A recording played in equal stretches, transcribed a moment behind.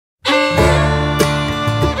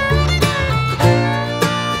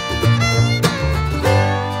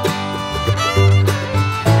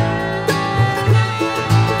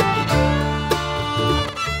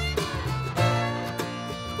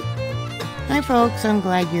Hi folks, I'm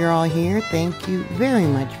glad you're all here. Thank you very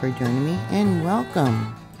much for joining me and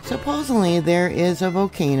welcome. Supposedly there is a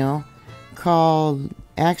volcano called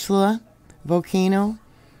Axela Volcano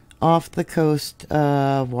off the coast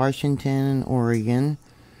of Washington and Oregon.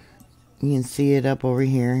 You can see it up over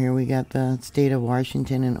here. Here we got the state of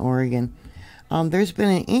Washington and Oregon. There's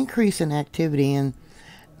been an increase in activity, and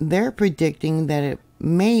they're predicting that it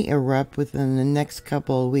may erupt within the next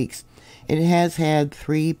couple of weeks. It has had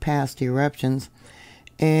 3 past eruptions,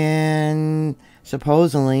 and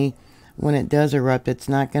supposedly when it does erupt, it's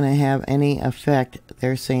not going to have any effect,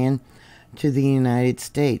 they're saying, to the United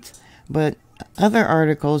States. But other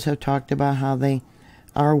articles have talked about how they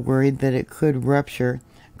are worried that it could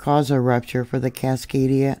cause a rupture for the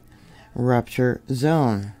Cascadia rupture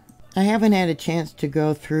zone. I haven't had a chance to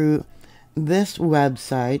go through this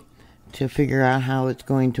website to figure out how it's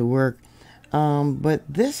going to work. But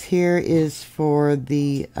this here is for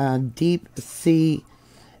the deep sea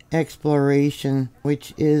exploration,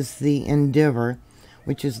 which is the Endeavour,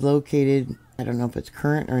 which is located, I don't know if it's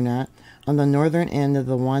current or not, on the northern end of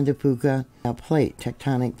the Juan de Fuca plate,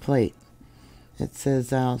 tectonic plate. It says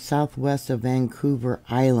southwest of Vancouver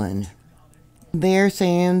Island. They're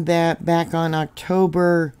saying that back on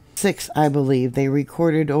October 6th, I believe, they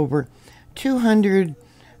recorded over 200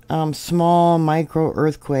 small micro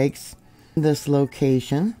earthquakes in this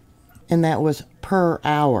location, and that was per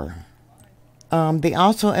hour. They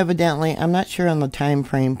also evidently, I'm not sure on the time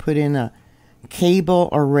frame, put in a cable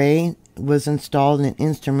array was installed and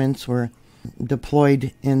instruments were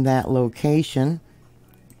deployed in that location.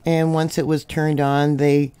 And once it was turned on,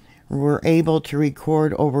 they were able to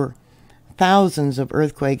record over thousands of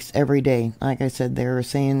earthquakes every day. Like I said, they were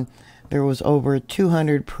saying there was over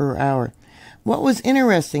 200 per hour. What was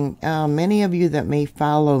interesting, many of you that may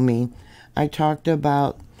follow me, I talked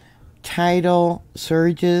about tidal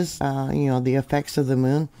surges, the effects of the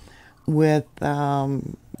moon, with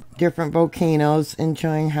different volcanoes, and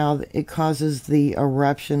showing how it causes the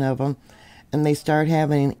eruption of them. And they start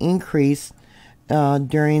having an increase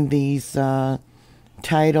during these tidal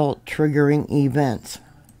triggering events.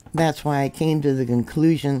 That's why I came to the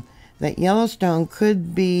conclusion that Yellowstone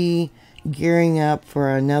could be gearing up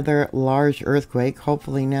for another large earthquake,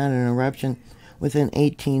 hopefully not an eruption, within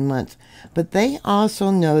 18 months. But they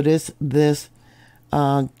also noticed this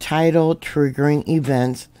tidal triggering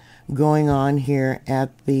events going on here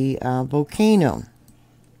at the volcano.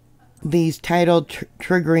 These tidal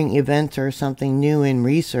triggering events are something new in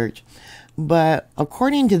research, but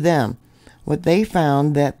according to them, what they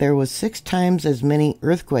found that there was 6 times as many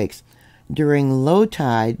earthquakes during low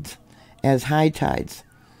tides as high tides.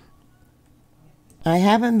 I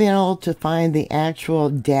haven't been able to find the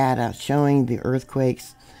actual data showing the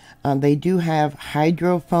earthquakes. They do have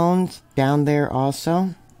hydrophones down there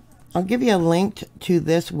also. I'll give you a link to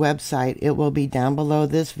this website. It will be down below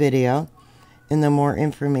this video in the more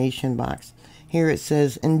information box. Here it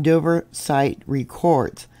says Endeavour site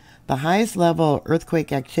records the highest level of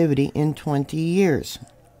earthquake activity in 20 years.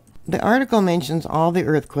 The article mentions all the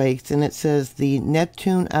earthquakes, and it says the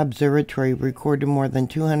Neptune Observatory recorded more than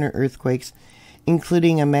 200 earthquakes,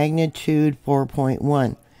 including a magnitude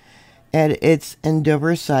 4.1 at its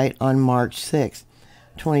Endeavour site on March 6,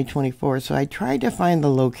 2024. So I tried to find the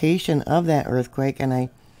location of that earthquake, and I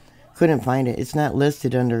couldn't find it. It's not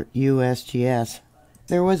listed under USGS.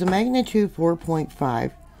 There was a magnitude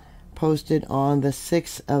 4.5 posted on the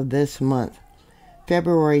 6th of this month.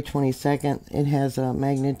 February 22nd, it has a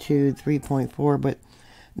magnitude 3.4, but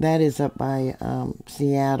that is up by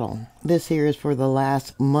Seattle. This here is for the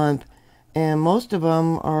last month, and most of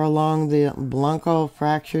them are along the Blanco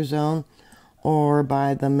fracture zone or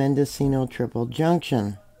by the Mendocino Triple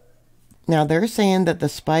Junction. Now they're saying that the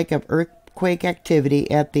spike of earthquake activity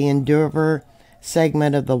at the Endeavour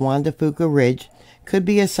segment of the Juan de Fuca Ridge could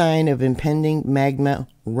be a sign of impending magma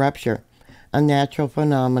rupture, a natural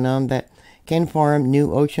phenomenon that can form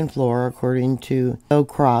new ocean floor, according to Bill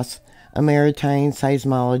Cross, a maritime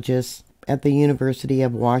seismologist at the University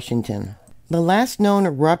of Washington. The last known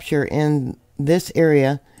rupture in this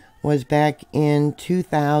area was back in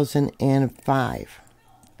 2005.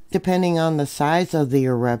 Depending on the size of the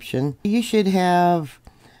eruption, you should have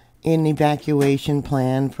an evacuation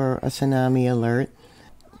plan for a tsunami alert.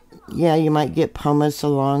 Yeah, you might get pumice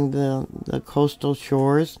along the coastal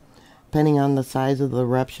shores, depending on the size of the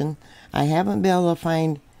eruption. I haven't been able to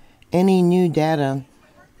find any new data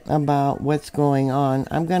about what's going on.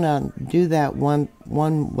 I'm going to do that one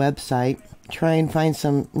website, try and find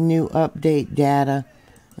some new update data.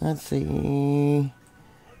 Let's see.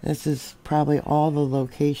 This is probably all the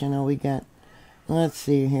location. Oh, we got, let's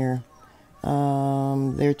see here.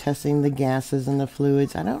 They're testing the gases and the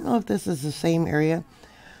fluids. I don't know if this is the same area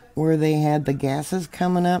where they had the gases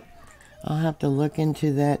coming up. I'll have to look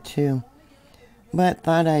into that too. But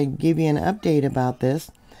thought I'd give you an update about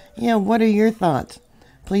this. Yeah, what are your thoughts?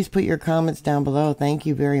 Please put your comments down below. Thank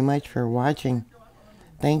you very much for watching.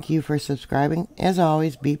 Thank you for subscribing. As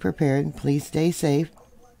always, be prepared. Please stay safe.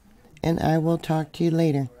 And I will talk to you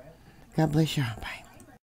later. God bless you all. Bye.